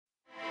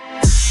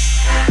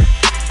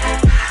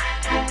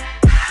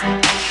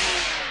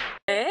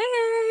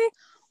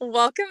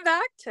Welcome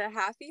back to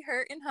Happy,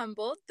 Hurt, and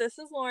Humbled. This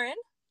is Lauren.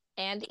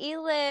 And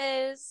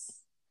Eliz.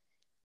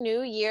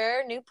 New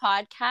year, new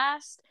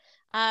podcast.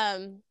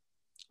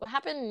 What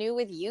happened new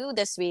with you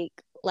this week,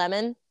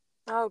 Lemon?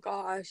 Oh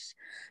gosh,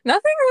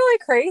 nothing really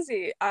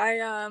crazy.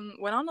 I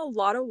went on a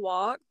lot of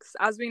walks.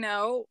 As we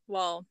know,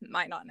 well,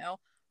 might not know,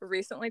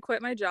 recently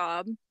quit my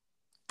job.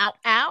 Ow,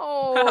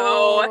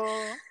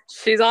 Oh,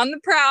 she's on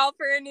the prowl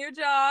for a new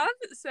job.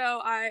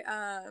 So I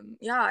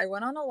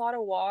went on a lot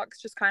of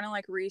walks, just kind of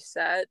like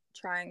reset,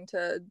 trying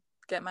to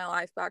get my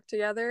life back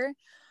together.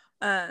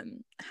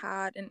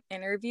 Had an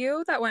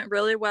interview that went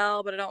really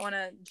well, but I don't want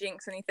to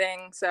jinx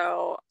anything.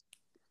 So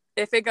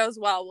if it goes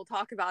well, we'll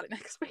talk about it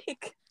next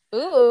week.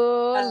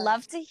 Ooh,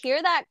 love to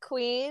hear that,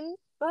 Queen.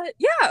 But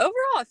yeah,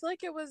 overall, I feel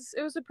like it was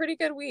a pretty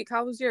good week.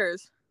 How was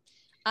yours?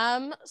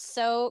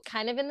 So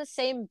kind of in the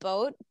same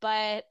boat,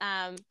 but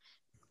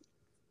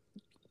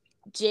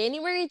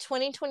January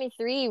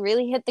 2023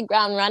 really hit the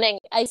ground running.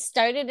 I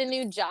started a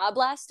new job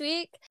last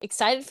week.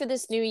 Excited for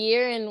this new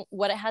year and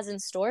what it has in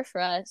store for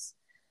us.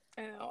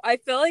 I know. I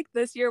feel like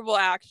this year will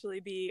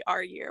actually be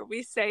our year.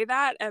 We say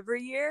that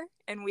every year,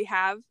 and we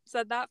have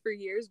said that for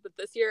years, but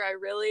this year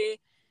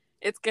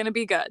it's going to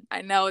be good.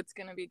 I know it's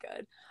going to be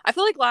good. I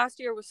feel like last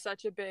year was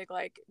such a big,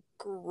 like,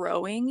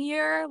 growing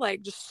year.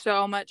 Like, just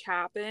so much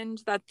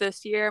happened that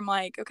this year I'm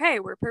like, okay,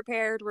 we're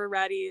prepared. We're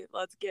ready.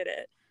 Let's get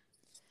it.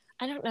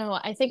 I don't know.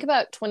 I think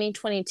about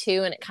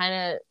 2022 and it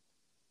kind of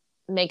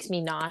makes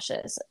me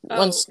nauseous. It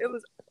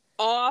was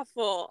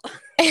awful.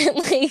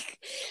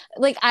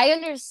 like I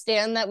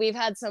understand that we've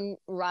had some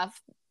rough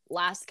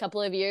last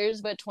couple of years,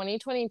 but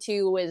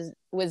 2022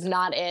 was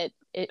not it.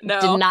 It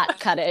did not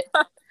cut it.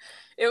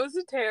 It was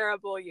a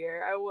terrible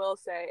year, I will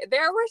say.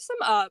 There were some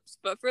ups,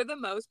 but for the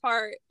most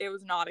part, it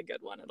was not a good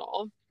one at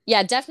all.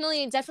 Yeah,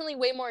 definitely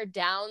way more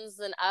downs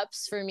than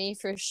ups for me,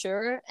 for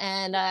sure.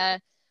 And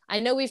I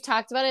know we've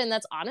talked about it, and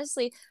that's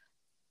honestly,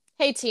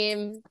 hey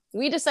team,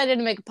 we decided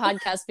to make a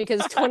podcast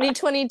because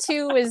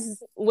 2022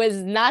 was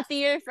not the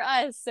year for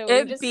us. So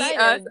it we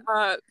decided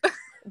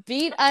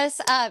beat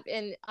us up.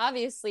 And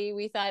obviously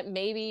we thought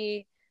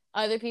maybe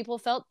other people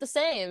felt the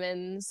same.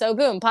 And so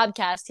boom,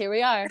 podcast, here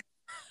we are.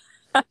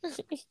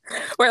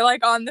 We're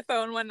like on the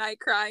phone one night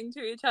crying to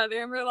each other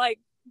and we're like,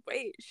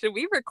 wait, should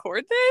we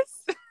record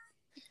this?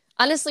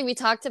 Honestly, we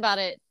talked about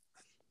it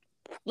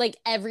like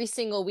every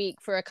single week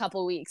for a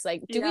couple weeks.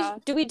 Like, do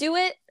we do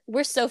it?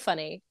 We're so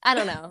funny. I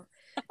don't know.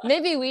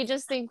 Maybe we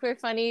just think we're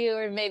funny,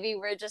 or maybe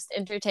we're just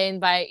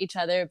entertained by each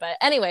other. But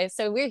anyway,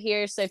 so we're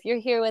here. So if you're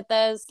here with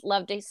us,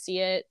 love to see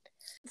it.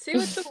 See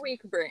what the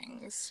week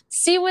brings.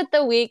 See what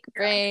the week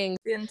brings.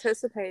 The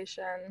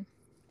anticipation.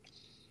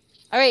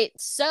 All right.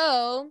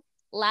 So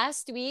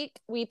last week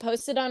we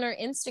posted on our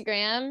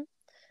Instagram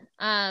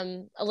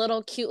a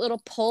little cute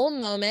little poll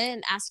moment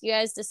and ask you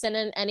guys to send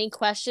in any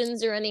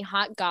questions or any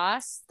hot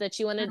goss that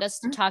you wanted us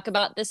to talk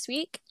about this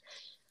week.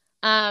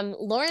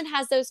 Lauren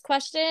has those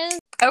questions.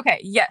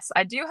 Okay, yes,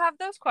 I do have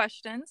those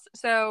questions.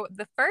 So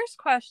the first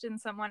question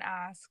someone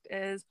asked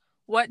is,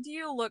 what do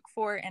you look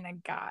for in a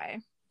guy?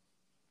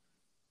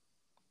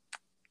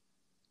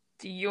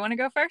 Do you want to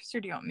go first, or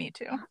do you want me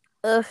to?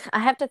 Ugh, I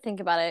have to think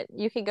about it.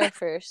 You can go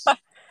first.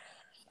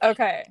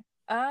 Okay.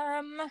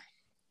 I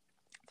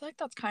feel like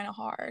that's kind of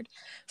hard.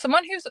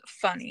 Someone who's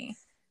funny.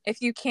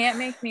 If you can't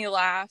make me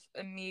laugh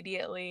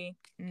immediately,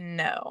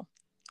 no.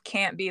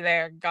 Can't be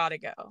there, gotta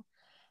go.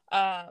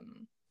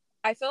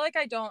 I feel like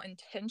I don't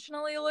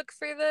intentionally look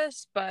for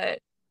this,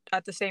 but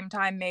at the same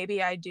time,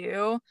 maybe I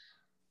do.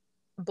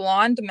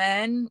 Blonde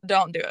men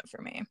don't do it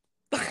for me.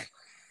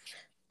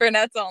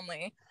 Brunettes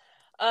only.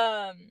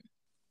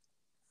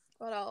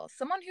 What else?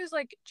 Someone who's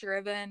like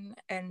driven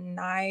and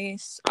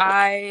nice.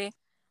 I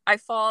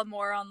fall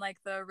more on like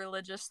the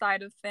religious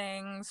side of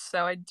things,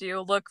 so I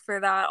do look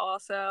for that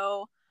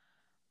also.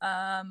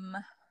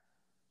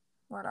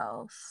 What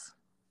else?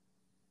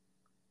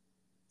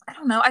 I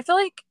don't know. I feel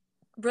like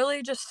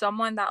really just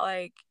someone that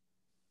like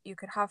you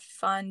could have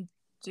fun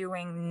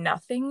doing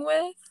nothing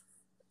with,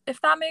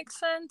 if that makes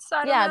sense.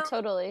 I don't know.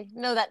 Totally.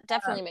 No, that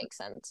definitely makes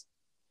sense.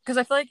 Because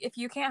I feel like if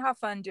you can't have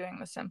fun doing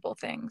the simple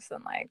things,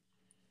 then like,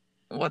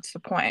 what's the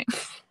point?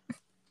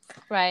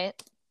 Right.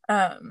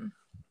 I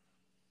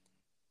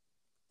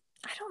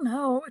don't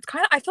know. It's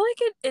kind of, I feel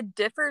like it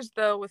differs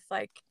though with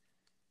like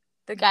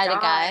the guy to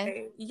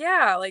guy.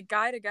 Yeah, like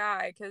guy to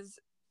guy, because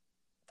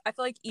I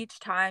feel like each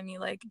time you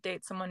like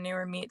date someone new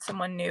or meet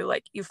someone new,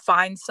 like you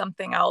find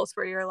something else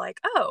where you're like,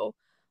 oh,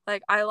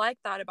 like I like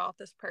that about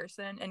this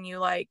person, and you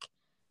like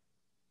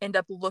end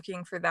up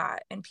looking for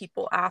that in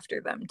people after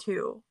them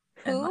too.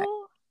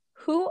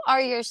 Who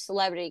are your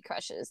celebrity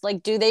crushes?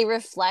 Like, do they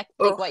reflect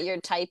like what your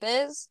type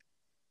is?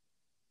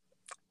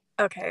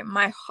 Okay,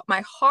 my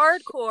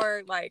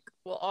hardcore like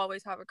will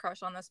always have a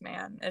crush on this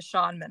man is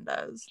Shawn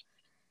Mendes.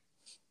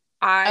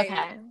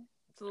 I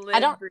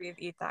don't breathe,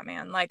 eat that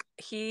man. Like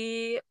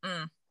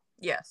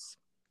yes.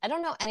 I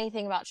don't know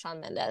anything about Shawn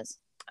Mendes.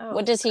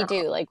 What does he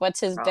do? Like, what's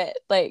his bit?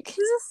 Like, he's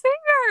a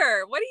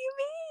singer. What do you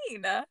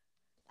mean?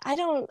 I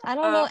don't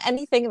know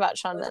anything about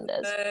Shawn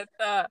Mendes.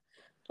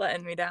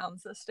 letting me down,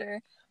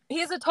 sister.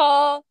 He's a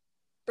tall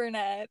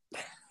brunette.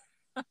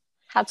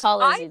 How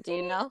tall is I he? Do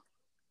you know?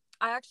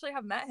 I actually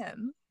have met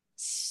him.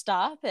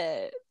 Stop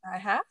it. I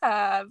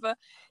have.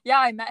 Yeah,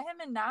 I met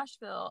him in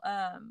Nashville.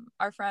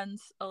 Our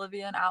friends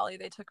Olivia and Allie,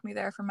 they took me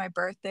there for my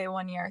birthday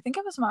one year. I think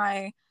it was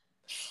my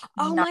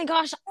Oh ninth. my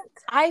gosh.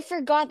 I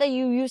forgot that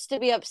you used to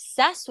be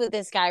obsessed with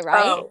this guy,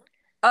 right? Oh,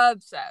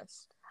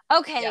 obsessed.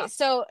 Okay, Yeah.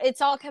 so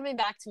it's all coming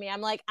back to me.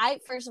 I'm like,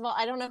 first of all,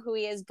 I don't know who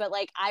he is, but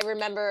like I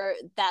remember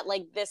that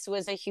like this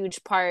was a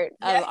huge part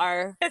of Yes.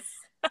 our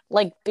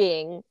like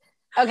being.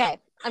 Okay,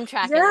 I'm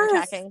tracking. I'm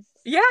Yes. tracking.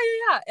 Yeah.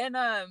 And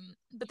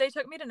but they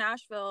took me to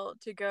Nashville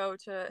to go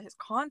to his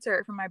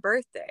concert for my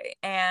birthday.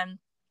 And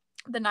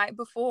the night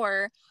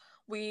before,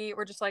 we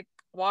were just like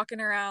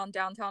walking around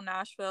downtown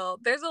Nashville.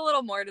 There's a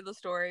little more to the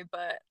story,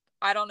 but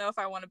I don't know if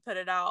I want to put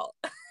it out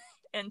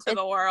into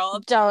the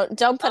world.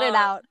 Don't put it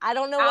out. I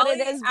don't know what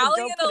it is, but Allie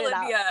don't and put it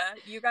out. Olivia,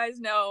 you guys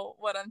know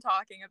what I'm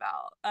talking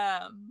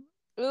about.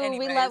 Ooh,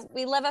 anyways.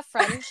 we love a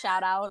friend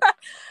shout out.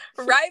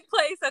 Right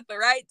place at the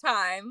right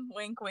time.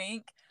 Wink,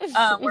 wink.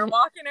 We're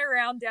walking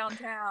around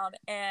downtown,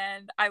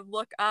 and I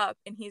look up,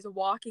 and he's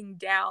walking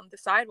down the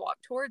sidewalk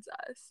towards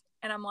us,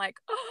 and I'm like,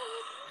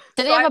 oh.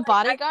 Did So he have a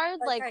bodyguard?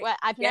 What?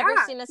 I've never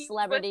yeah, seen a he was with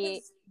celebrity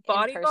his in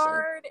person.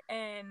 bodyguard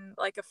and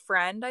like a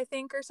friend, I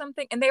think, or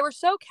something. And they were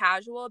so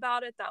casual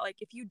about it that like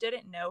if you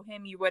didn't know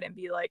him, you wouldn't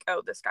be like,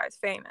 oh, this guy's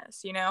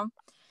famous, you know?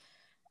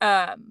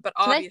 But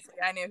obviously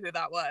I knew who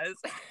that was.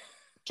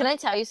 Can I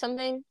tell you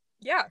something?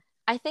 Yeah.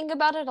 I think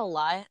about it a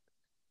lot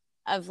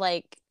of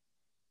like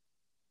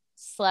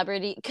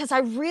celebrity, because I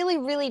really,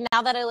 really,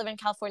 now that I live in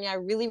California, I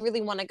really,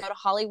 really want to go to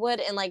Hollywood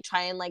and like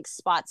try and like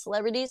spot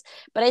celebrities.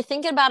 But I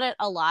think about it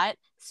a lot,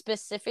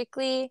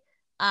 specifically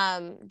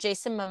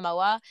Jason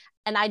Momoa,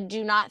 and I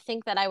do not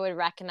think that I would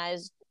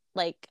recognize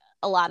like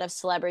a lot of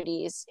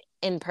celebrities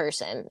in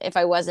person if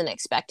I wasn't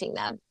expecting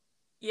them.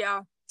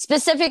 Yeah.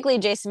 Specifically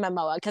Jason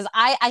Momoa, because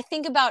I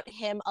think about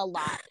him a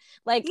lot.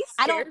 Like he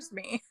scares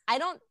me. I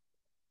don't,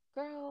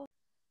 girl.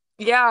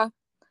 Yeah.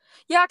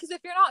 Yeah, because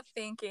if you're not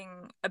thinking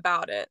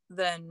about it,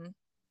 then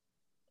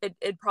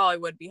it probably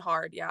would be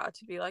hard, yeah,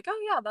 to be like, oh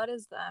yeah, that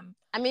is them.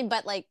 I mean,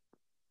 but like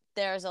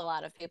there's a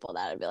lot of people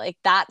that would be like,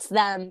 that's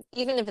them.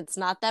 Even if it's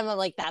not them, I'm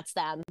like, that's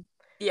them.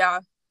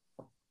 Yeah.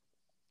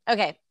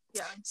 Okay.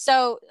 Yeah.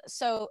 So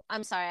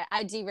I'm sorry,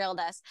 I derailed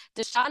us.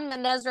 Does Shawn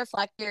Mendes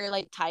reflect your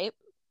like type?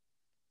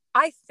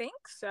 I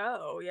think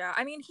so, yeah.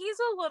 I mean, he's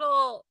a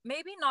little,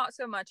 maybe not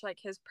so much like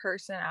his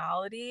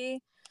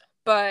personality,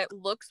 but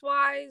looks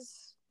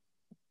wise,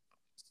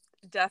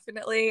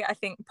 definitely. I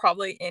think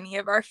probably any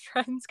of our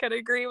friends could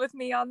agree with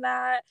me on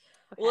that.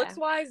 Okay. Looks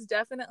wise,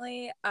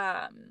 definitely.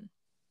 And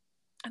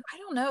I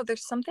don't know,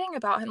 there's something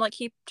about him, like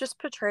he just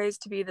portrays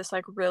to be this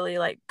like really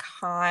like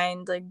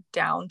kind, like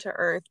down to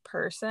earth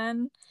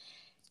person,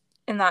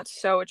 and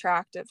that's so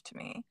attractive to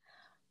me.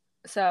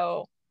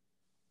 So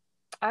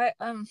I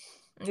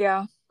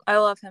yeah, I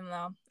love him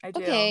though. I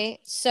do. Okay,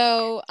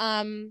 so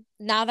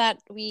now that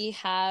we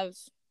have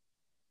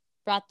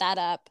brought that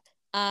up,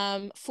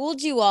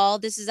 fooled you all.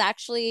 This is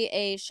actually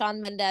a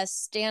Shawn Mendes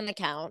stan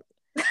account.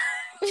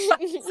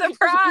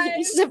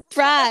 Surprise!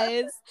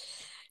 Surprise!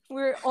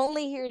 We're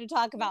only here to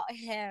talk about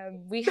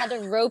him. We had to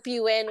rope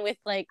you in with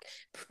like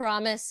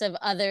promise of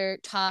other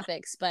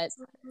topics, but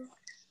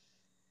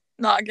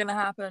not gonna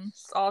happen.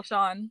 It's all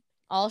Shawn.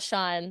 All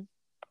Shawn.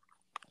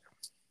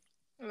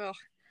 Ugh.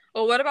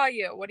 Well, what about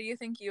you? What do you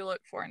think you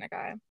look for in a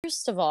guy?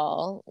 First of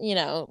all, you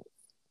know,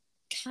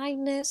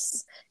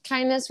 kindness.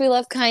 We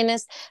love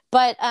kindness,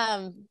 but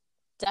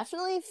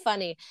definitely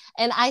funny.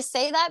 And I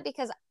say that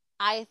because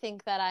I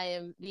think that I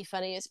am the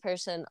funniest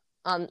person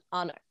on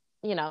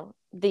you know,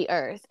 the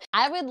earth.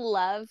 I would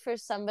love for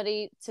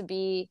somebody to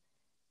be,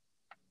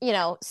 you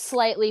know,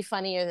 slightly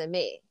funnier than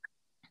me,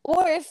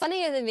 or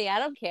funnier than me. I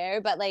don't care,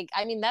 but like,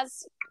 I mean,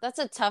 that's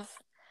a tough.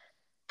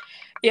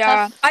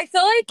 Yeah, tough, I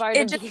feel like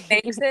it just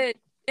makes it,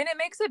 and it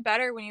makes it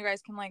better when you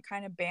guys can like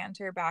kind of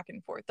banter back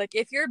and forth. Like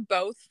if you're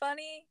both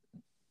funny,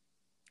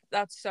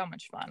 that's so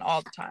much fun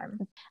all the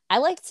time. I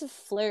like to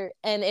flirt,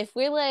 and if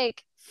we're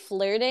like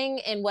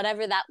flirting and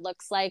whatever that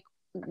looks like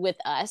with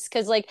us,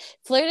 because like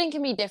flirting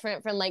can be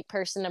different from like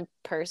person to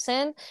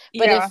person,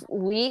 but if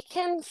we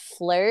can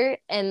flirt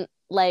and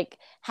like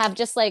have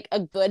just like a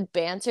good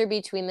banter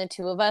between the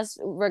two of us,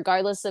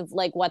 regardless of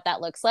like what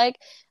that looks like,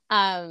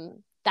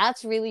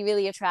 that's really,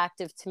 really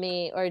attractive to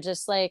me. Or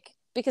just like,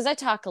 because I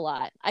talk a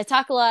lot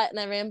and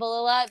I ramble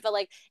a lot, but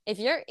like if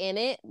you're in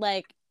it,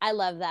 like I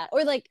love that.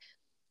 Or like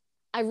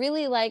I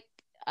really like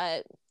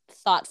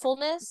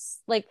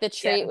thoughtfulness, like the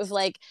trait with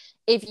like,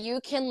 if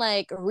you can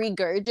like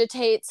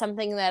regurgitate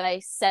something that I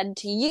said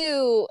to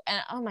you,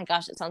 and oh my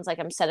gosh, it sounds like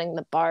I'm setting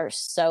the bar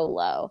so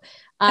low.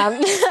 Oh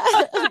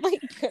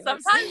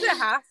sometimes it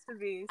has to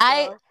be.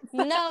 So.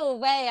 No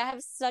way, I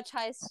have such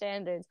high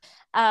standards.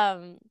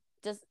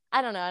 Just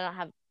I don't know, I don't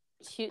have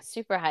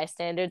super high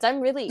standards.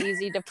 I'm really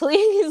easy to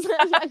please.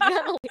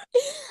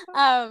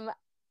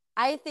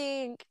 I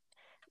think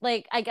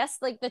like, I guess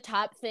like the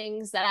top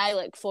things that I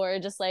look for,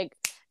 just like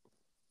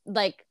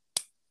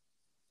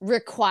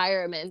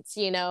requirements,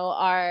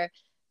 are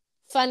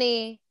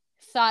funny,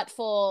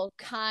 thoughtful,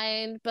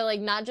 kind, but like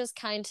not just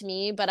kind to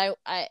me, but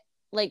I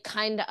like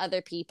kind to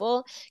other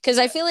people, because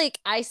I feel like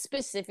I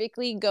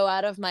specifically go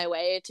out of my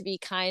way to be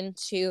kind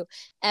to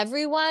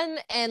everyone,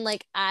 and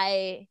like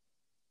I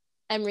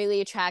am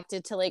really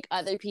attracted to like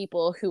other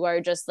people who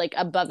are just like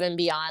above and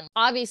beyond.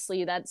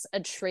 Obviously, that's a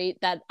trait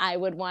that I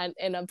would want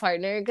in a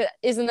partner.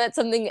 Isn't that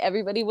something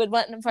everybody would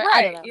want in a partner?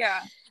 Right, I don't know.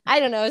 yeah. I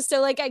don't know.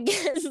 So like I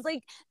guess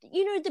like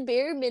the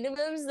bare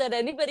minimums that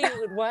anybody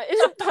would want in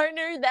a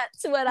partner,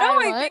 that's what I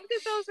want. I think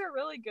that those are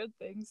really good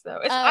things though.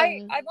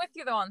 I'm with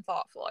you though on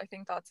thoughtful. I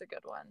think that's a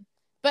good one.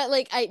 But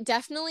like I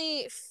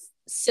definitely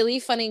silly,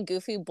 funny,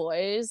 goofy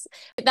boys.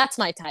 That's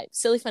my type.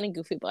 Silly, funny,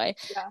 goofy boy.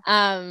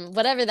 Yeah.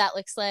 Whatever that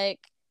looks like.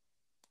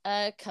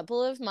 A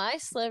couple of my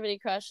celebrity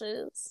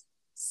crushes,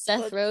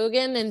 Seth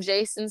Rogen and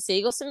Jason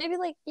Segel. So maybe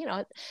like,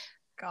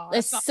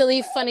 a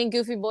silly, funny,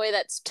 goofy boy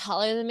that's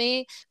taller than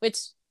me, which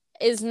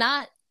is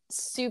not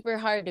super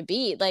hard to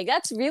beat. Like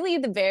that's really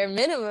the bare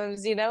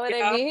minimums, you know what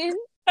I mean?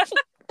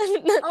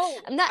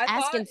 I'm not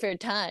asking for a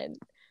ton.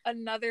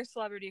 Another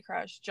celebrity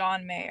crush,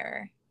 John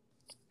Mayer.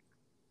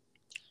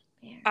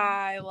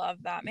 I love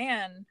that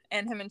man,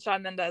 and him and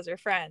Shawn Mendes are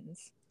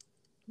friends.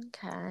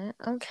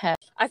 Okay.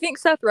 I think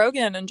Seth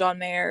Rogen and John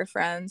Mayer are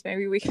friends.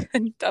 Maybe we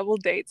can double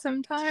date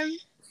sometime.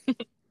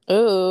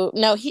 Ooh,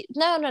 no,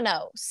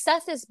 no.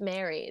 Seth is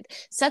married,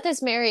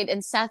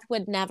 and Seth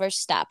would never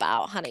step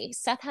out, honey.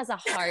 Seth has a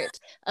heart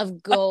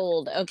of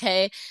gold.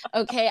 Okay.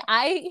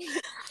 I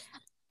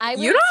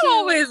you don't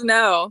always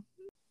know.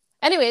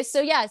 Anyway,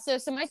 so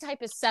my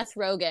type is Seth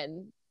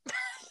Rogen.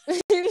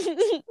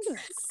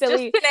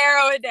 Silly. Just to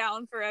narrow it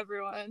down for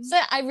everyone. So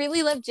I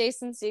really love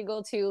Jason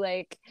Segel too.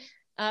 Like,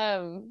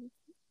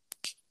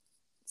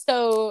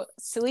 so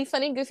silly,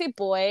 funny, goofy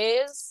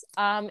boys.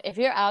 If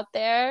you're out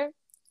there,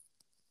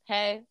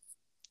 hey,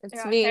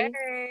 it's me,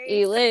 hey.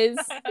 Eliz.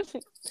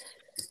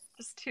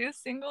 Just two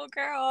single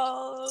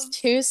girls.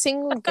 Two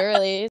single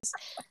girlies.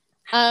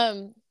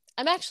 I'm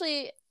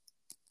actually.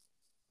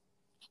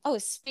 Oh,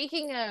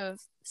 speaking of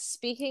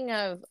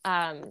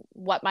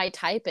what my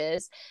type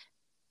is,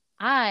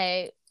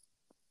 now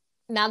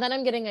that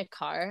I'm getting a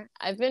car,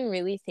 I've been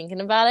really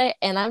thinking about it,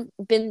 and I've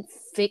been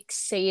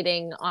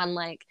fixating on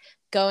like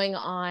going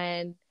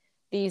on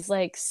these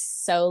like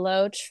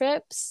solo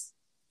trips,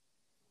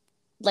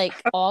 like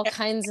all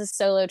kinds of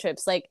solo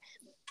trips. Like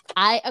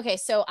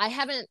so I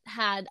haven't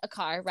had a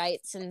car, right,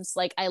 since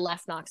like I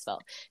left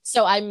Knoxville.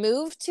 So I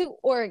moved to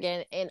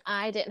Oregon and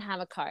I didn't have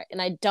a car, and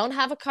I don't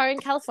have a car in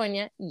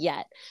California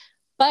yet.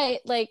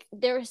 But like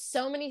there were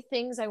so many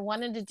things I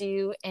wanted to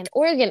do in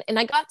Oregon, and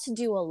I got to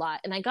do a lot,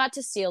 and I got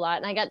to see a lot,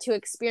 and I got to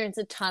experience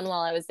a ton while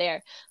I was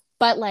there.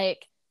 But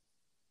like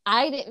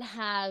I didn't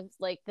have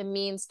like the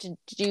means to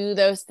do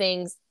those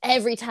things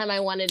every time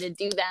I wanted to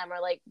do them,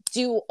 or like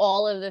do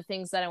all of the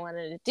things that I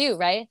wanted to do,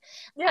 right?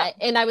 Yeah.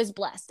 And I was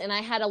blessed, and I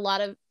had a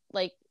lot of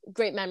like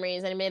great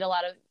memories, and I made a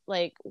lot of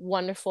like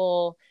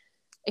wonderful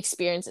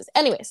experiences.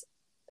 Anyways,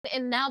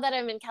 and now that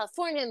I'm in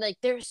California, like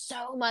there's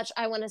so much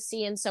I want to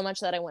see and so much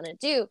that I want to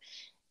do,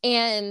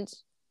 and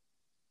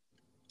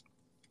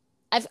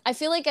I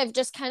feel like I've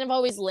just kind of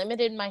always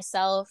limited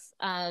myself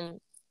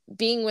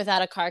being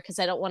without a car, because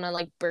I don't want to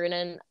like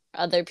burden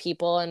other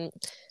people and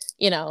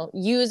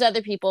use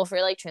other people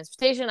for like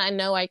transportation. I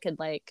know I could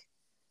like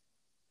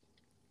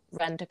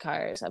rent a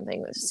car or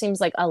something, which seems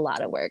like a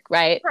lot of work,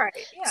 right?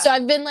 Yeah. So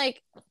I've been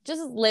like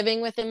just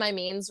living within my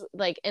means,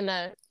 like in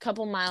a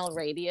couple mile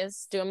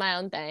radius, doing my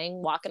own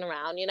thing, walking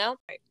around,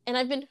 Right. And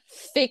I've been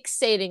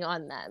fixating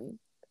on them.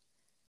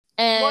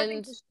 And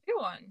I'm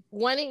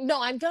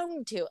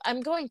going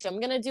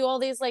to do all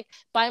these like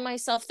by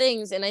myself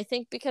things. And I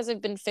think because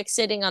I've been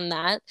fixating on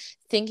that,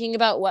 thinking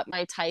about what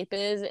my type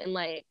is and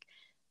like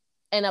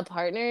in a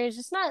partner is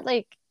just not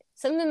like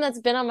something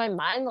that's been on my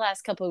mind the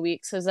last couple of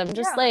weeks, because I'm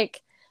just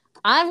like,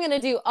 I'm going to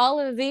do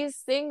all of these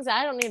things.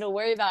 I don't need to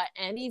worry about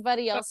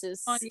anybody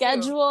else's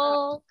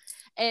schedule.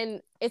 And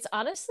it's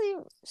honestly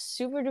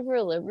super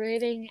duper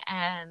liberating.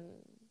 And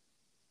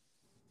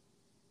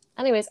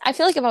anyways, I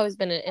feel like I've always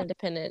been an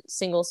independent,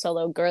 single,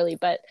 solo girly,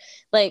 but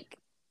like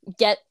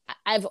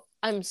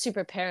I'm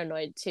super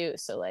paranoid too.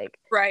 So like,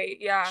 right.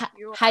 Yeah.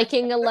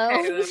 Hiking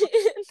alone,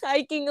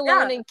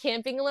 and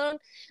camping alone.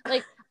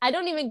 Like I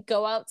don't even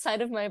go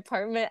outside of my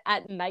apartment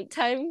at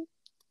nighttime.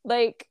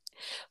 Like,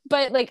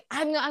 but like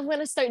I'm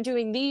gonna start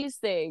doing these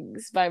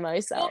things by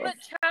myself. Well,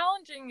 but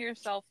challenging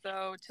yourself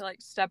though to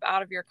like step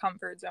out of your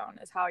comfort zone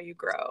is how you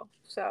grow.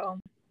 So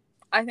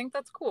I think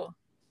that's cool.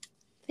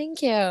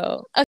 Thank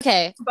you.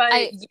 Okay,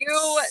 but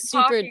you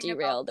super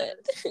derailed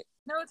it.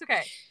 No, it's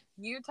okay.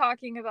 You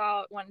talking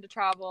about wanting to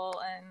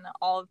travel and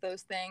all of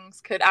those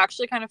things could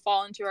actually kind of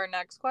fall into our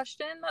next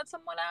question that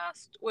someone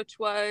asked, which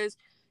was,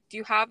 do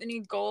you have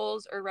any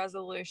goals or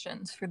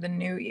resolutions for the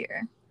new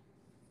year?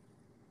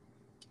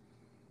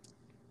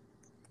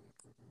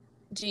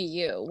 Do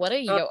you? What are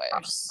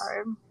yours?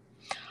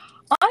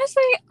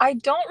 Honestly, I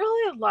don't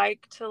really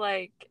like to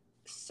like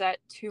set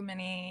too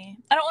many,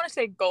 I don't want to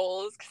say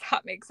goals because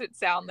that makes it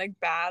sound like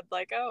bad,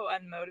 like, oh,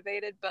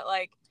 unmotivated, but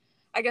like,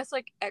 I guess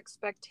like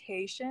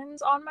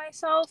expectations on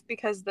myself,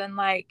 because then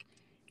like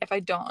if I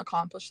don't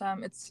accomplish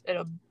them,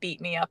 it'll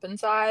beat me up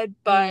inside.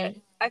 But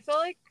I feel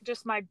like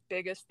just my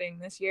biggest thing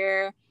this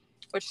year,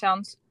 which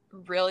sounds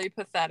really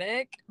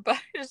pathetic, but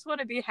I just want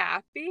to be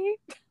happy.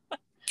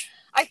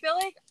 I feel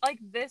like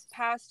this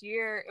past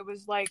year, it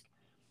was like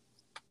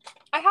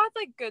I had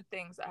like good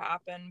things that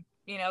happened,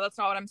 you know, that's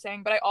not what I'm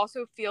saying, but I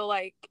also feel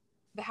like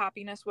the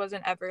happiness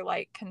wasn't ever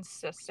like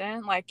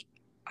consistent. Like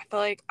I feel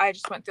like I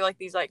just went through like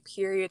these like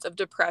periods of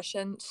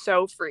depression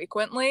so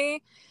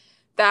frequently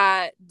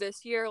that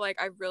this year, like,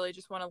 I really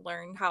just want to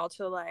learn how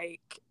to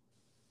like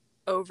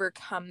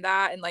overcome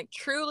that and like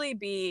truly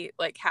be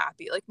like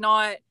happy, like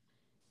not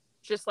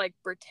just like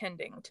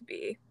pretending to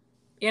be,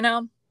 you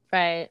know?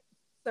 Right.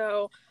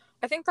 So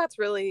I think that's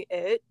really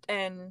it.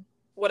 And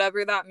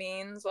whatever that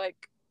means,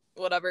 like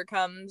whatever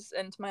comes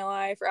into my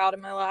life or out of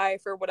my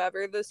life or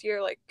whatever this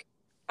year, like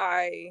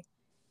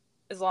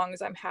as long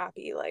as I'm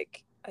happy,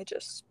 like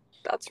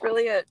that's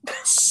really it.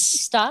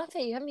 Stop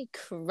it. You have me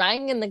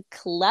crying in the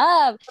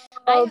club.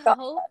 Oh, I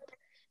hope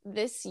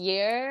this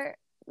year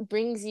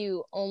brings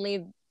you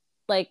only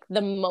like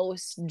the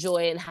most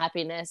joy and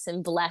happiness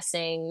and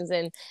blessings,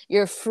 and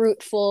you're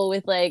fruitful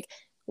with like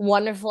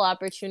wonderful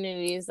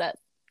opportunities that,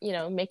 you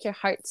know, make your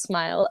heart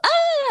smile.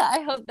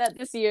 I hope that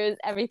this year is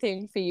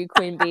everything for you,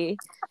 Queen Bee.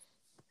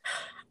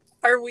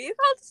 Are we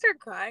about to start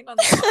crying on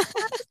the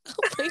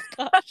Oh my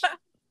gosh.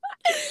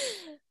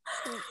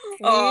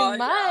 We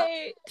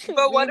might.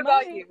 But what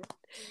about you?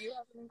 Do you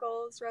have any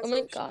goals,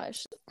 resolutions? Oh my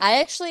gosh. I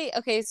actually,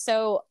 okay,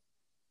 so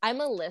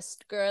I'm a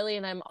list girly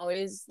and I'm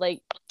always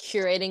like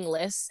curating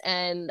lists,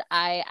 and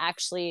I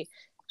actually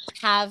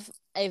have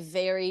a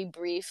very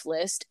brief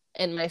list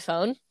in my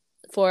phone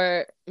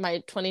for my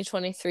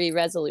 2023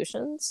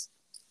 resolutions.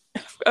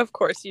 Of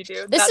course you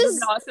do. That does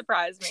not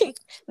surprise me.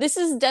 This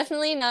is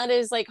definitely not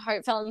as like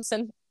heartfelt and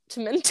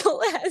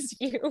sentimental as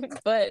you,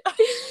 but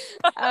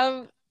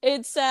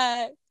it's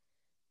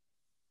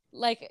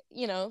like,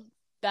 you know,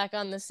 back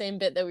on the same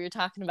bit that we were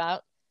talking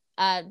about,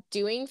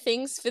 doing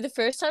things for the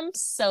first time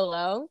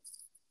solo,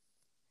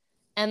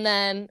 and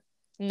then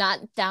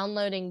not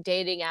downloading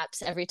dating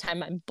apps every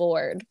time I'm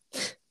bored.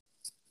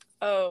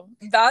 Oh,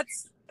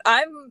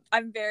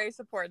 I'm very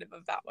supportive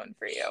of that one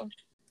for you.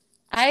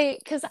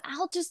 Because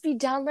I'll just be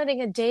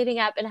downloading a dating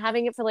app and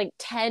having it for like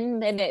 10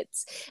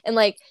 minutes and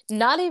like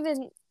not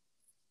even,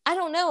 I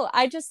don't know,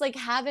 I just like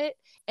have it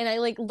and I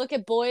like look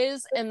at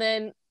boys and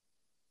then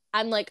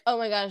I'm like, oh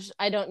my gosh,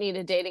 I don't need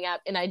a dating app,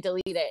 and I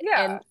delete it.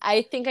 Yeah. And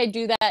I think I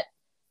do that.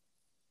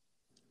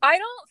 I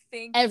don't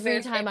think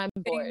every time I'm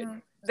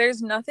bored.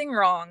 There's nothing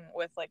wrong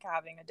with like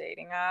having a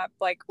dating app.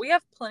 Like we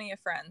have plenty of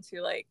friends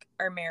who like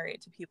are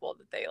married to people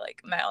that they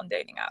like met on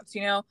dating apps,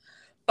 you know?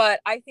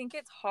 But I think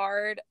it's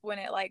hard when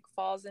it like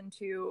falls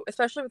into,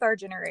 especially with our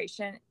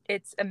generation,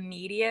 it's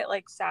immediate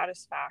like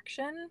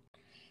satisfaction.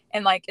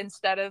 And like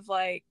instead of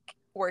like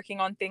working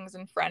on things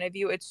in front of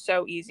you, it's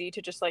so easy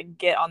to just like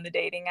get on the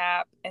dating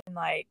app and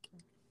like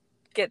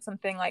get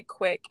something like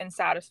quick and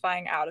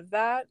satisfying out of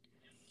that.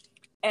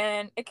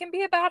 And it can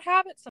be a bad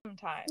habit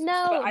sometimes.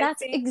 No,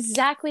 that's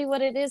exactly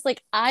what it is.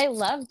 Like I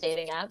love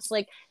dating apps.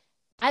 Like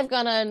I've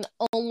gone on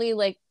only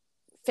like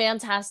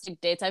fantastic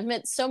dates. I've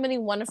met so many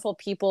wonderful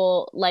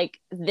people like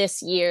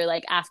this year,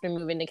 like after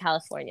moving to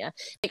California.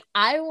 Like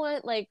I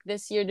want like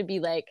this year to be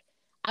like,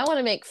 I want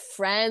to make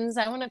friends.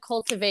 I want to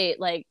cultivate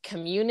like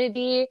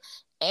community.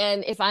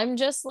 And if I'm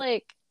just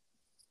like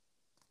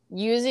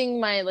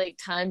using my like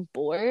time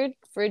bored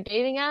for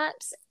dating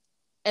apps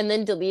and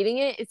then deleting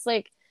it, it's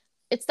like,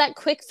 it's that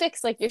quick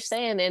fix like you're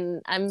saying.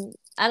 And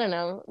I don't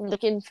know,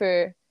 looking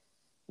for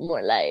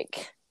more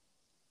like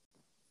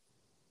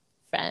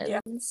friends.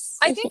 Yeah.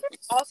 I think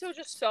it's also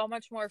just so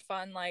much more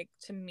fun like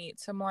to meet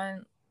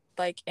someone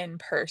like in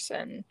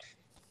person.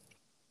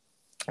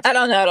 I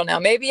don't know.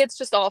 Maybe it's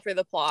just all for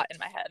the plot in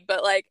my head,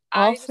 but like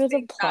all for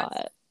the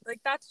plot.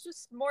 That's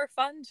just more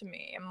fun to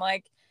me. I'm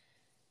like,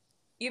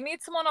 you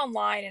meet someone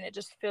online and it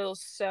just feels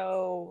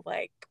so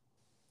like,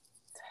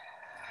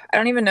 I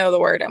don't even know the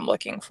word I'm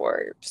looking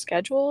for.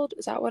 Scheduled?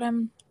 Is that what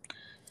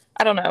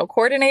I don't know.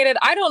 Coordinated?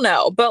 I don't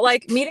know. But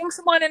like meeting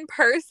someone in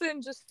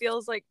person just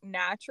feels like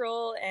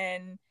natural,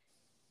 and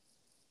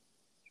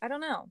I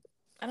don't know.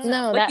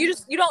 No, like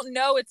you don't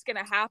know it's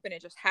gonna happen.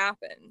 It just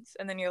happens,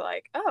 and then you're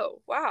like,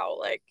 oh wow,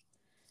 like,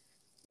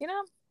 you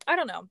know, I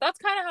don't know. That's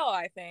kind of how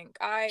I think.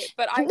 I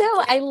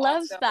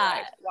love that.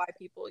 Like, why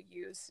people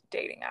use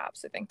dating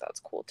apps. I think that's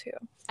cool too.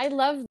 I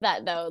love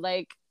that though.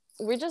 Like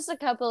we're just a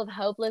couple of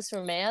hopeless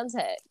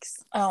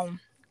romantics. Oh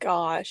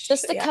gosh,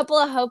 just a couple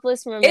of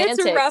hopeless romantics.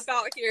 It's rough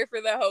out here for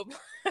the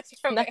hopeless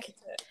romantics.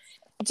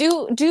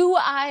 Do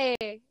I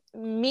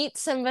meet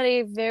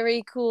somebody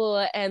very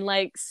cool and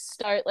like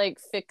start like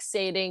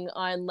fixating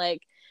on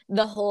like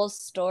the whole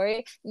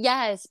story?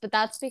 Yes, but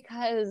that's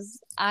because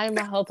I'm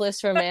a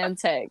hopeless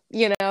romantic,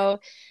 you know?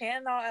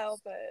 Cannot help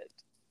it.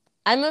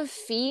 I'm a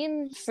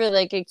fiend for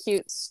like a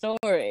cute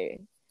story.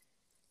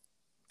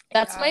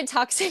 That's Yeah. my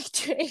toxic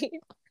trait.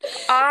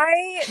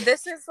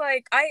 This is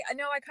like, I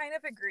know I kind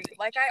of agree.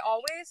 Like, I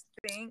always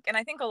think, and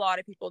I think a lot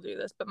of people do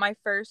this, but my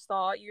first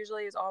thought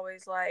usually is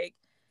always like,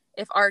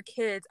 if our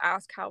kids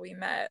ask how we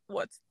met,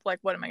 what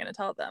am I going to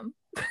tell them?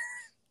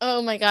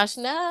 Oh my gosh,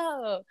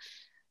 no.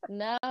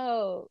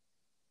 No.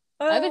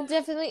 I would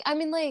definitely, I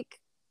mean, like,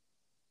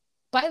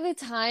 by the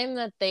time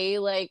that they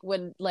like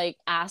would like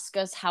ask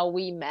us how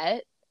we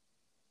met,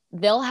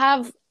 they'll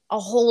have a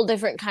whole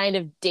different kind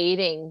of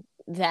dating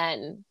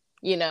then,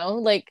 you know?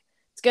 Like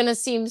it's gonna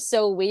seem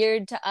so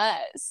weird to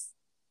us.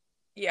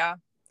 Yeah.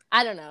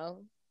 I don't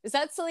know. Is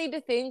that silly to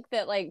think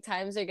that like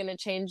times are gonna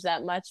change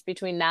that much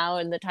between now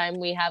and the time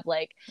we have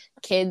like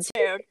kids?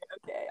 Okay.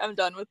 I'm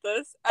done with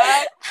this.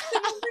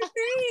 Number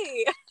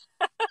three.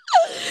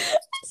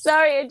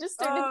 Sorry, I just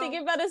started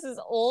thinking about us as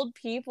old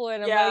people,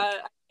 and I'm like, I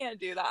can't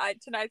do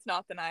that. Tonight's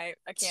not the night.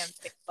 I can't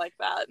think like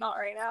that. Not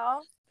right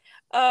now.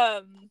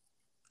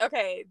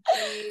 Okay.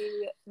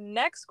 The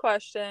next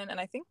question, and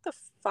I think the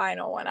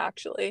final one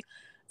actually,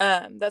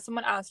 that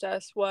someone asked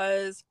us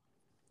was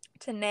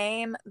to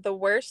name the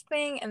worst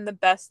thing and the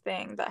best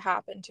thing that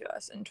happened to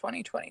us in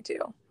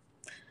 2022.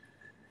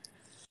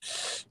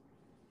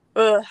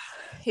 Ugh.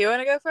 You want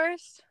to go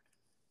first?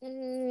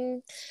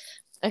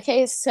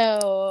 okay,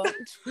 so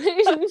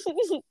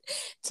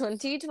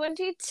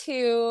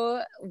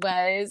 2022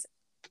 was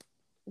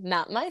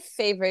not my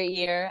favorite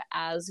year,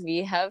 as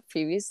we have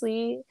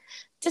previously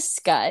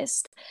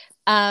discussed.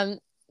 There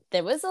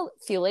was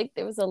feel like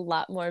there was a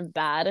lot more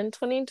bad in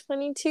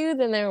 2022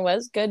 than there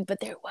was good, but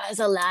there was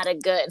a lot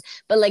of good.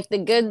 But like the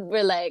good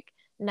were like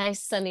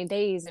nice sunny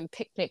days and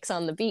picnics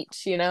on the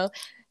beach, you know?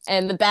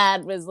 And the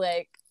bad was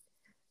like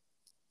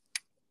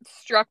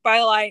struck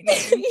by lightning.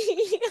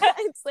 Yeah,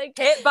 it's like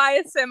hit by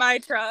a semi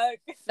truck,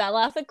 fell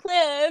off a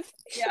cliff.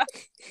 Yeah.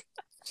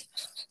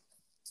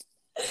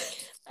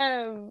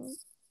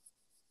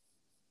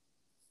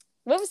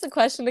 What was the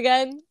question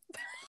again?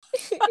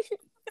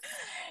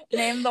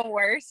 Name the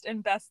worst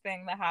and best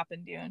thing that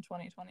happened to you in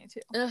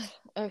 2022.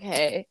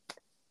 Okay.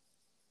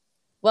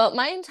 Well,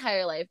 my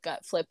entire life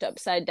got flipped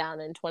upside down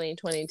in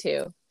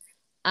 2022.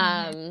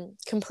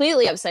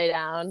 Completely upside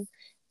down.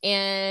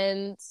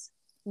 And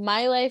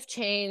my life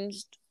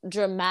changed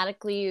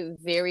dramatically,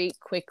 very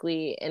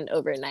quickly, and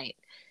overnight.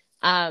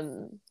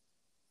 For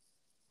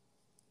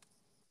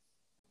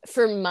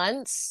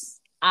months,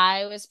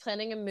 I was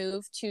planning a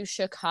move to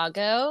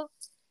Chicago,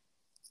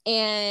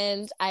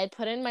 and I had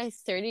put in my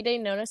 30-day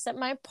notice at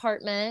my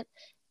apartment,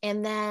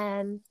 and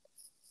then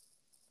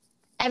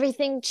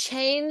everything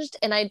changed,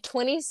 and I had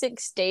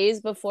 26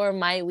 days before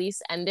my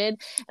lease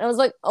ended, and I was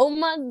like, oh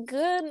my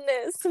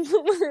goodness,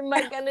 what am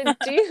I gonna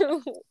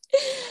do?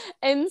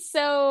 And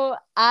so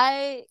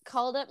I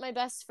called up my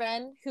best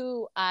friend,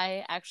 who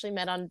I actually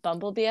met on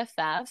Bumble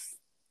BFF.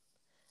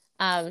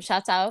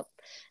 Shouts out.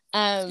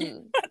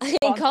 I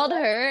called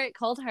her.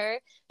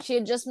 She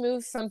had just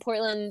moved from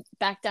Portland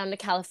back down to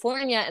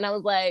California, and I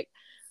was like,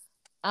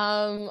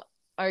 are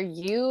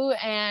you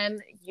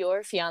and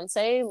your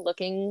fiance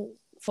looking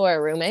for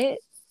a roommate?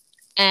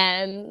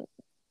 And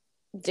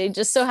they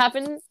just so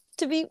happened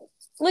to be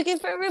looking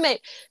for a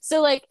roommate.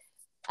 So like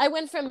I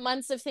went from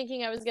months of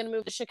thinking I was going to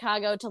move to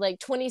Chicago to like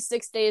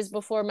 26 days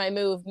before my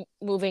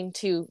moving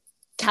to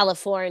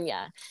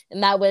California,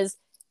 and that was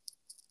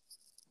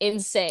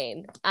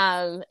insane.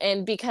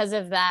 And because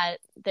of that,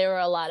 there were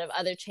a lot of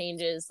other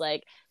changes.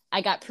 Like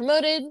I got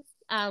promoted,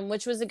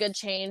 which was a good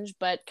change,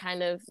 but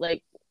kind of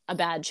like a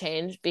bad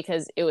change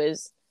because it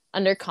was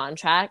under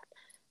contract.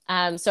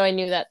 So I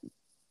knew that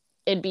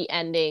it'd be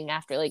ending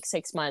after like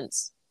 6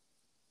 months.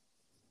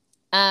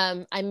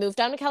 I moved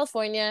down to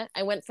California.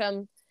 I went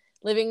from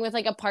living with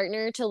like a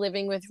partner to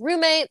living with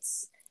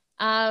roommates.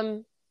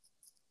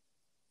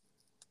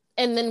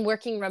 And then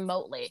working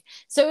remotely.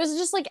 So it was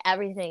just like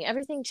everything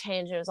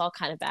changed. It was all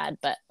kind of bad,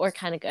 or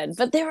kind of good.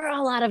 But there were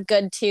a lot of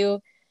good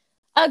too.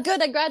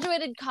 Good, I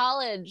graduated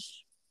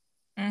college.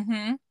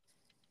 It's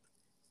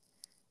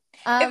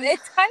kind of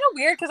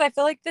weird because I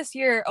feel like this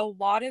year a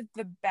lot of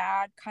the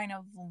bad kind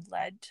of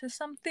led to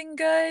something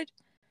good.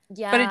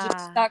 Yeah. But it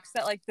just sucks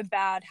that like the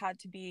bad had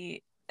to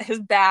be as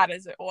bad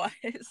as it was.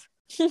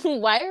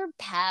 Why are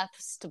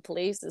paths to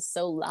places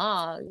so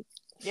long?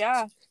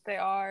 Yeah, they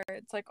are.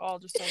 It's like all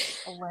just like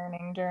a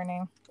learning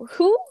journey.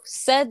 Who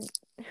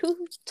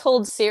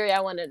told Siri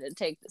I wanted to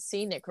take the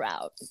scenic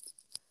route?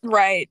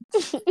 Right.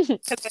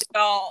 Because I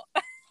don't.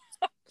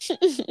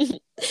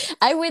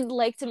 I would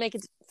like to make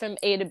it from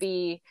A to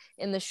B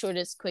in the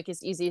shortest,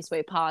 quickest, easiest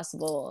way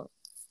possible.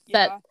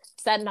 Yeah.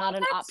 Is that not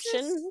an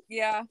option?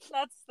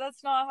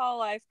 That's not how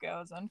life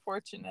goes,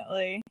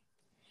 unfortunately.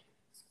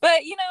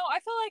 But, you know, I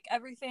feel like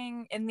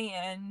everything in the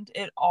end,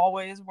 it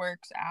always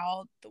works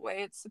out the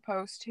way it's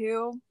supposed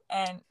to.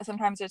 And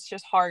sometimes it's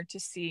just hard to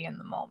see in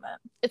the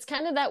moment. It's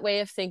kind of that way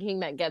of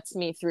thinking that gets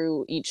me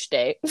through each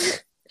day.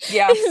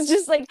 Yeah. It's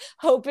just like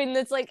hoping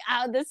that's like,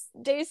 this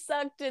day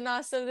sucked and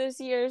also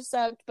this year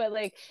sucked. But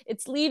like,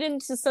 it's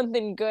leading to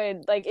something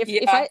good. Like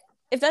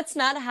if that's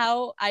not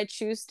how I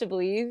choose to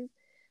believe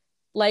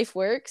life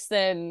works,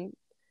 then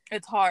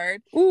It's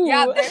hard. Ooh.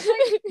 Yeah, there's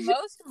like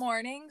most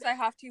mornings I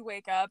have to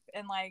wake up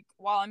and like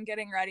while I'm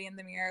getting ready in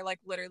the mirror, like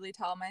literally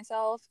tell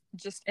myself,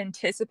 just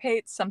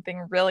anticipate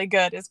something really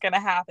good is gonna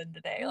happen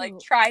today. Like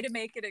try to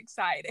make it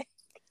exciting.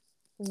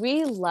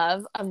 We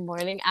love a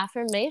morning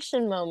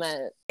affirmation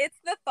moment. It's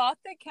the thought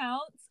that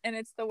counts and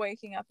it's the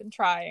waking up and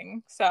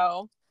trying.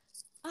 So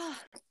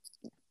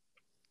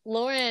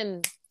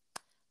Lauren,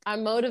 our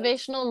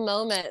motivational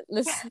moment.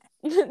 This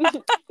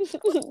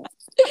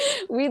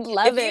we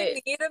love it.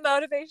 If you need a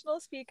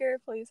motivational speaker,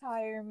 please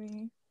hire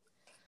me.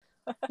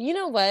 You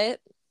know what?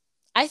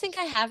 I think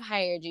I have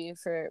hired you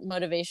for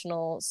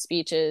motivational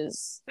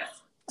speeches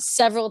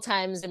several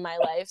times in my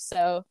life.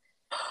 So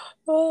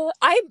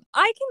I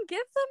can give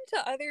them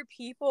to other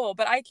people,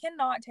 but I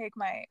cannot take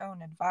my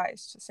own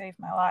advice to save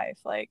my life,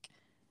 like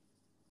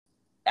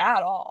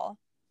at all.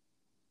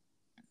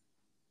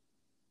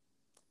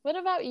 what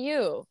about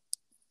you?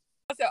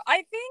 So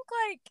I think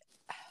like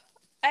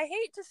I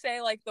hate to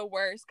say like the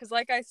worst because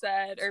like I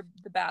said, or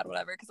the bad,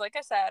 whatever, because like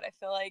I said, I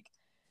feel like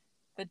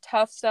the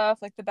tough stuff,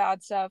 like the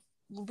bad stuff,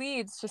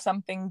 leads to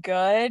something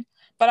good.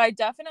 But I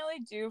definitely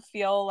do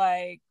feel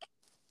like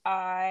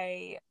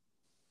I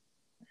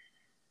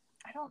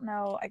don't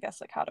know, I guess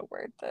like how to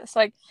word this.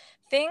 Like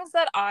things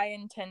that I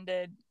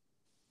intended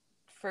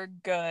for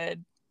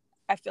good,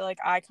 I feel like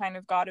I kind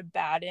of got a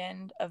bad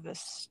end of the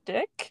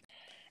stick.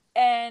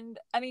 And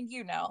I mean,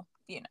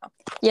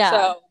 Yeah.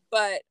 So,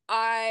 but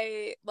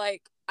I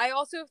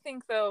also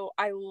think though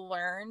I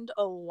learned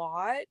a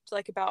lot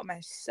like about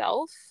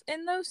myself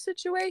in those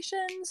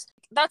situations.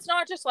 That's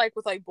not just like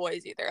with like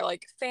boys either,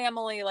 like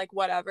family, like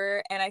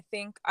whatever. And I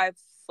think I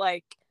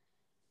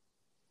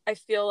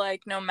feel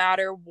like no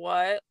matter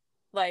what,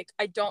 like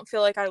I don't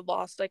feel like I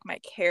lost like my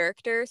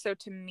character. So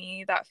to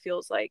me that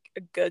feels like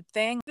a good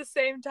thing. At the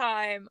same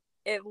time,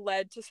 it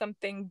led to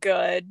something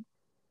good.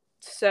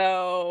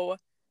 So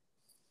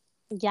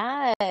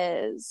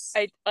yes.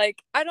 I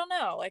don't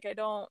know. Like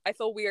I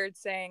feel weird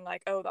saying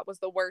like, oh, that was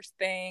the worst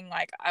thing.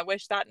 Like I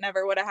wish that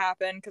never would have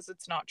happened because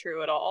it's not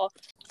true at all.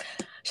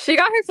 She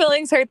got her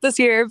feelings hurt this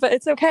year, but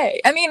it's okay.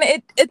 I mean,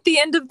 at the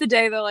end of the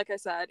day though, like I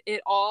said,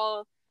 it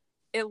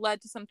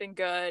led to something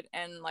good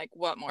and like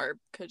what more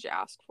could you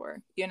ask for,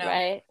 you know?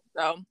 Right.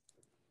 So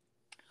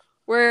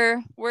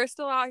we're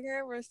still out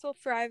here, we're still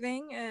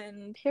thriving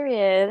and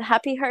period.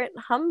 Happy heart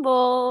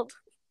humbled.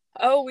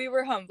 Oh, we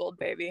were humbled,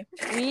 baby.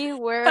 We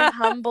were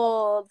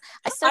humbled.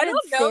 I started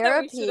don't know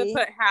therapy. that we should have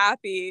put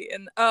happy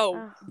and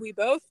we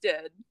both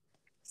did.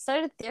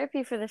 Started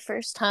therapy for the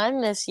first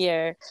time this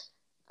year.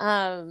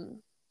 I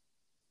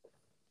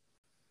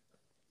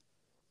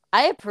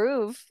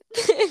approve.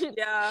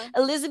 Yeah.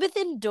 Elizabeth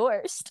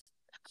endorsed.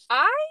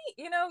 I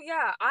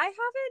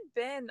haven't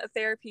been a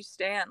therapy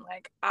stan.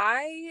 Like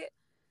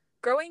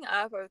growing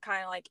up, I was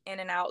kind of like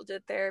in and out,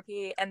 did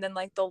therapy. And then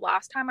like the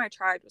last time I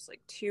tried was like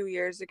 2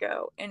 years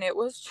ago. And it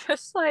was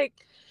just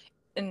like,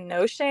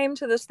 no shame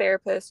to this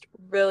therapist,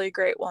 really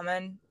great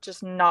woman,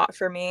 just not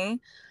for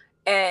me.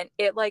 And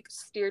it like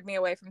steered me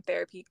away from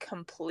therapy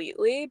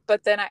completely.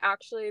 But then I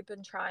actually have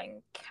been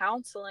trying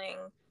counseling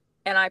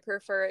and I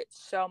prefer it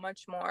so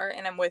much more.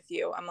 And I'm with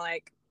you. I'm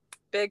like,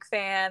 big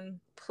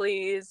fan,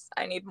 please.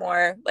 I need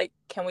more. Like,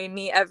 can we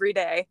meet every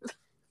day?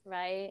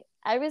 Right.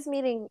 I was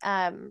meeting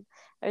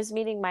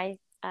my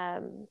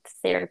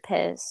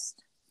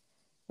therapist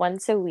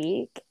once a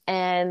week,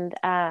 and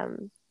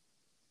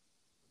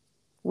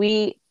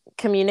we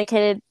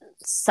communicated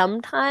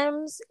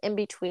sometimes in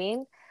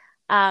between,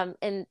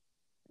 and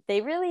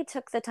they really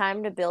took the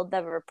time to build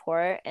the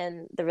rapport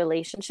and the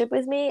relationship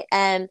with me.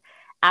 And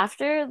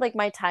after like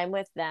my time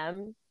with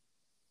them,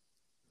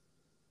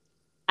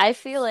 I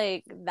feel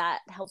like that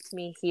helped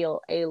me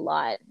heal a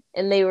lot.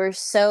 And they were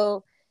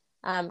so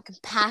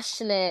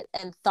compassionate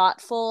and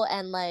thoughtful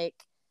and like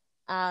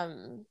I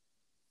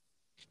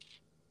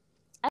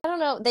don't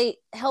know, they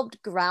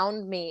helped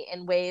ground me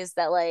in ways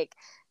that like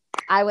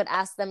I would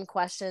ask them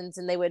questions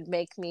and they would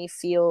make me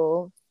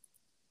feel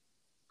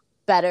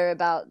better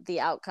about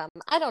the outcome.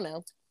 I don't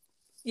know.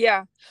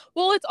 Yeah.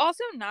 Well, it's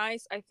also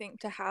nice, I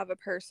think, to have a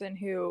person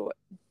who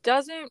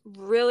doesn't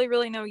really,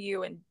 really know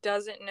you and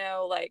doesn't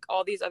know like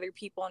all these other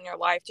people in your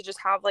life to just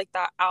have like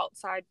that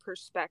outside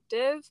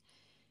perspective.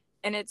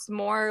 And it's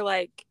more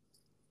like,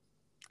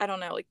 I don't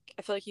know, like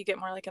I feel like you get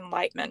more like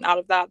enlightenment out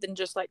of that than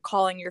just like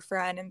calling your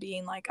friend and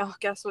being like, oh,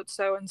 guess what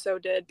so and so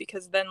did,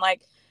 because then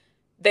like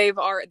they're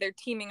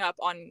teaming up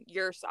on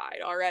your side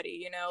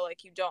already,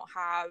 like you don't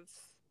have,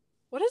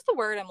 what is the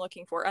word I'm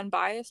looking for,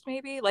 unbiased,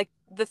 maybe, like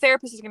the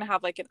therapist is going to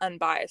have like an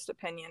unbiased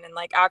opinion and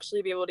like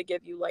actually be able to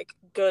give you like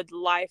good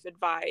life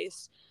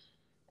advice.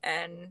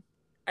 And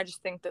I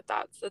just think that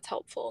that's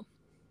helpful.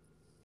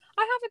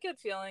 I have a good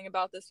feeling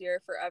about this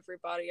year for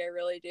everybody. I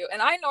really do.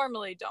 And I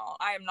normally don't.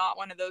 I am not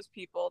one of those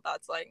people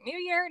that's like, new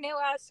year, new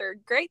us, or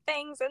great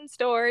things in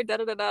store, da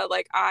da da da.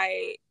 Like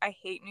I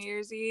hate New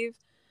Year's Eve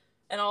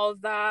and all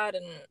of that.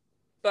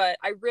 But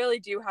I really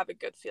do have a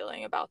good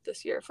feeling about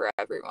this year for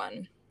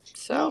everyone.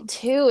 So Me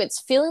too. It's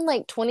feeling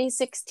like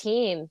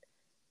 2016.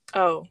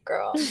 Oh,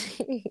 girl.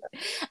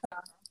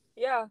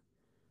 Yeah.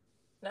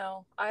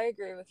 No, I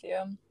agree with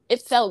you.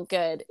 It felt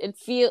good. It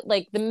feel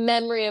like the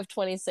memory of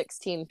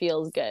 2016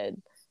 feels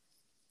good.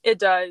 It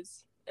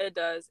does. It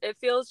does. It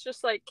feels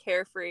just like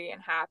carefree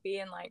and happy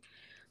and like,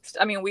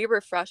 I mean, we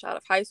were fresh out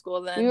of high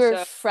school We then, were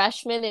so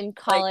freshmen in like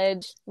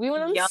college. We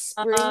went on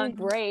spring young.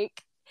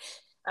 break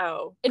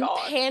Oh in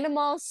gosh.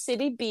 Panama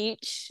City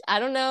Beach. I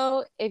don't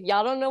know if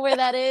y'all don't know where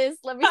that is.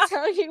 Let me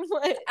tell you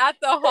what. At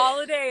the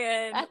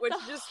Holiday Inn, At which the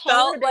just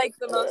felt Holiday like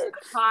the most Inn.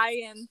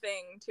 high-end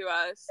thing to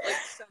us, like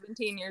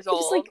 17 years It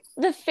was old. like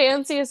the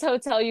fanciest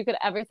hotel you could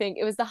ever think.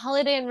 It was the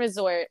Holiday Inn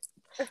Resort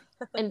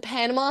in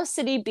Panama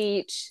City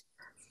Beach.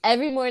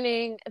 Every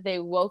morning they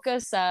woke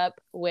us up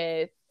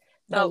with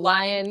the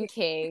Lion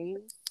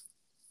King.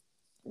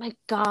 My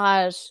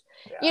gosh.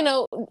 Yeah. You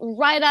know,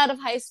 right out of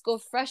high school,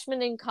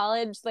 freshman in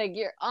college, like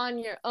you're on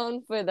your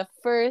own for the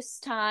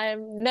first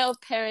time, no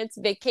parents,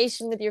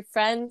 vacation with your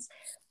friends,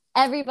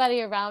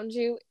 everybody around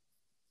you,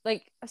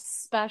 like a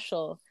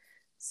special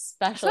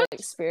Such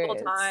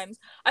experience. times.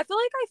 I feel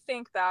like I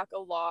think back a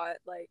lot.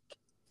 Like,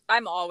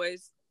 I'm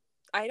always,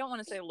 I don't want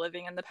to say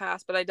living in the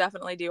past, but I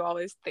definitely do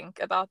always think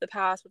about the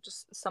past, which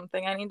is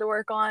something I need to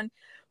work on.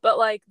 But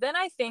like, then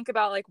I think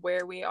about like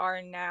where we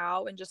are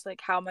now and just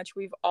like how much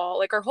we've all,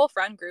 like our whole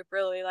friend group,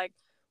 really, like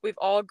we've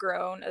all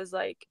grown as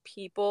like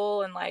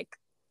people and like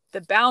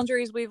the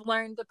boundaries we've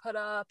learned to put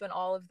up and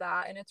all of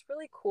that. And it's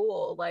really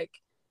cool. Like,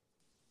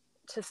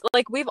 to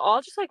like, we've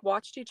all just like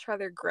watched each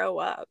other grow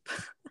up,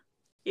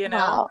 you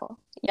know? Wow.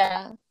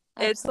 Yeah.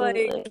 It's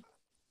Absolutely. like,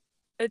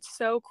 it's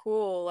so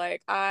cool.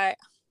 Like,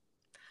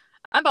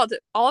 I'm about to,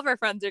 all of our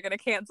friends are going to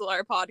cancel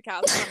our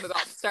podcast and I'm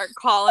about to start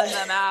calling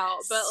them out.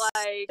 But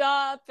like,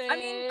 stop it.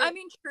 I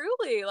mean,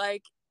 truly,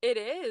 like, it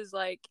is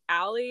like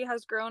Allie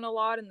has grown a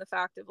lot in the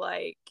fact of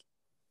like,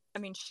 I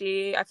mean,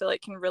 I feel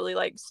like can really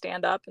like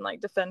stand up and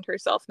like defend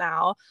herself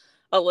now.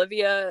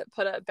 Olivia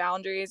put up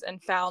boundaries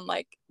and found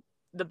like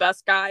the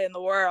best guy in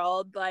the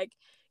world. Like,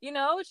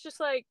 it's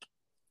just like,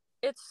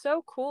 it's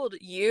so cool.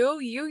 You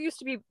used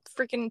to be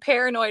freaking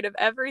paranoid of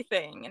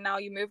everything and now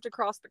you moved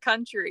across the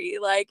country.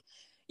 Like,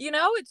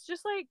 it's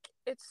just like,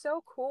 it's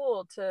so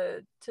cool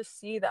to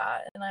see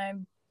that.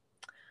 And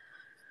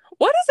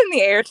what is in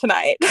the air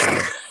tonight?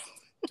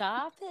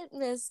 Stop it,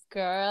 Miss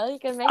Girl. You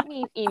can make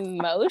me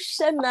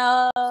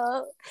emotional.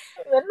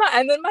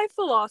 And then my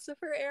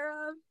philosopher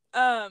era.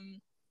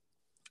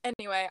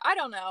 Anyway, I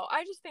don't know.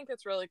 I just think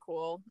it's really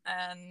cool.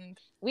 And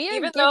we are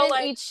even giving though,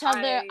 like, each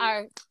other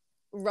our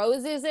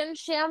roses and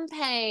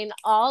champagne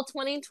all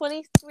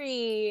 2023.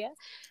 We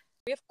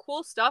have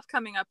cool stuff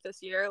coming up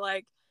this year.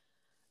 Like,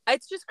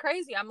 it's just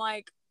crazy. I'm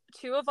like,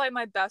 two of like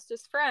my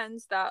bestest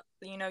friends that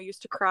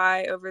used to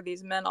cry over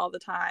these men all the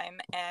time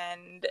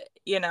and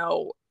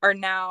are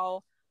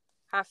now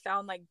have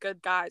found like good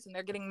guys and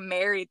they're getting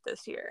married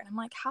this year. And I'm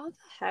like, how the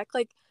heck,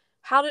 like,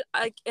 how did,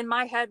 like, in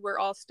my head we're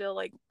all still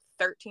like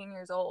 13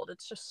 years old.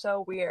 It's just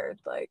so weird.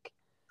 Like,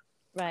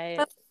 right.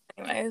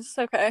 Anyways,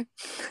 okay.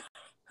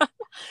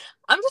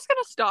 I'm just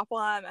gonna stop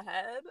while I'm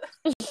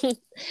ahead.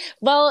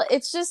 Well,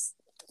 it's just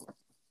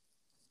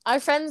our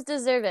friends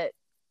deserve it.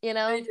 They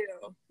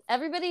do.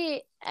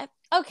 Everybody,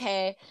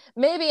 okay,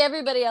 maybe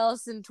everybody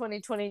else in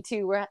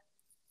 2022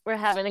 we're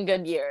having a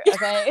good year,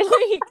 okay?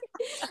 Like,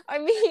 I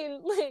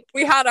mean, like,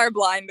 we had our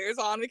blinders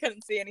on, we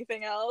couldn't see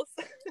anything else.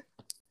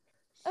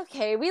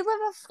 Okay, we live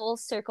a full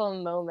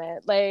circle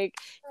moment. Like,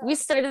 we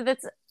started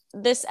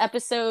this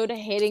episode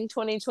hating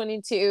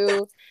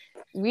 2022.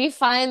 We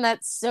find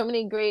that so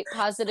many great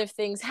positive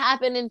things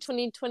happen in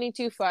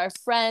 2022 for our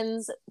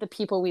friends, the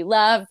people we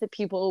love, the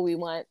people we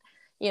want,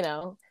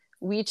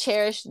 we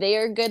cherish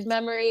their good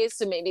memories.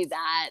 So maybe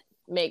that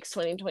makes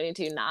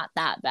 2022 not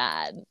that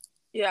bad.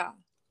 Yeah.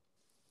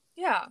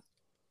 Yeah.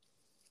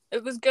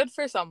 It was good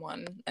for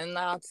someone, and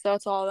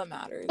that's all that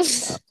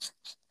matters.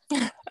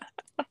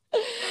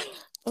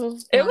 Oh,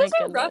 it was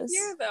a rough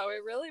year, though.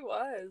 It really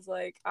was.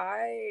 Like,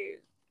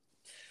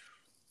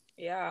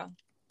 yeah.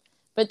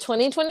 But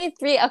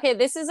 2023, okay,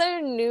 this is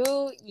our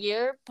new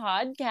year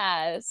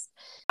podcast.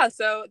 Yeah,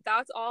 so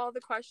that's all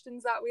the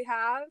questions that we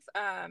have.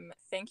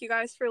 Thank you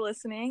guys for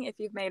listening. If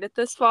you've made it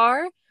this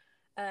far,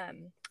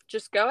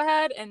 just go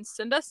ahead and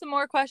send us some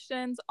more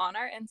questions on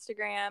our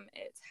Instagram.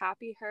 It's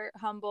Happy Hurt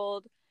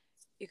Humbled.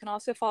 You can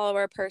also follow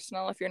our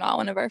personal if you're not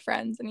one of our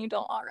friends and you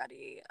don't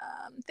already.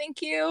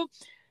 Thank you.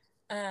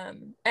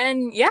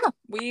 And yeah,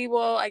 we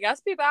will, I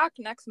guess, be back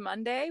next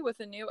Monday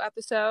with a new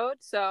episode.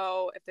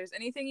 So if there's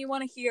anything you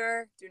want to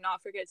hear, do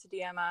not forget to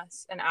DM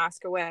us and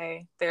ask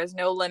away. There's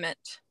no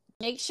limit.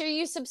 Make sure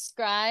you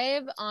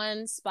subscribe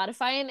on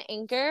Spotify and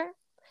Anchor.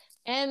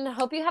 And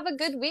hope you have a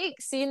good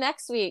week. See you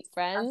next week,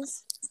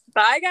 friends.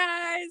 Bye,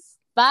 guys.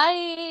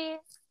 Bye.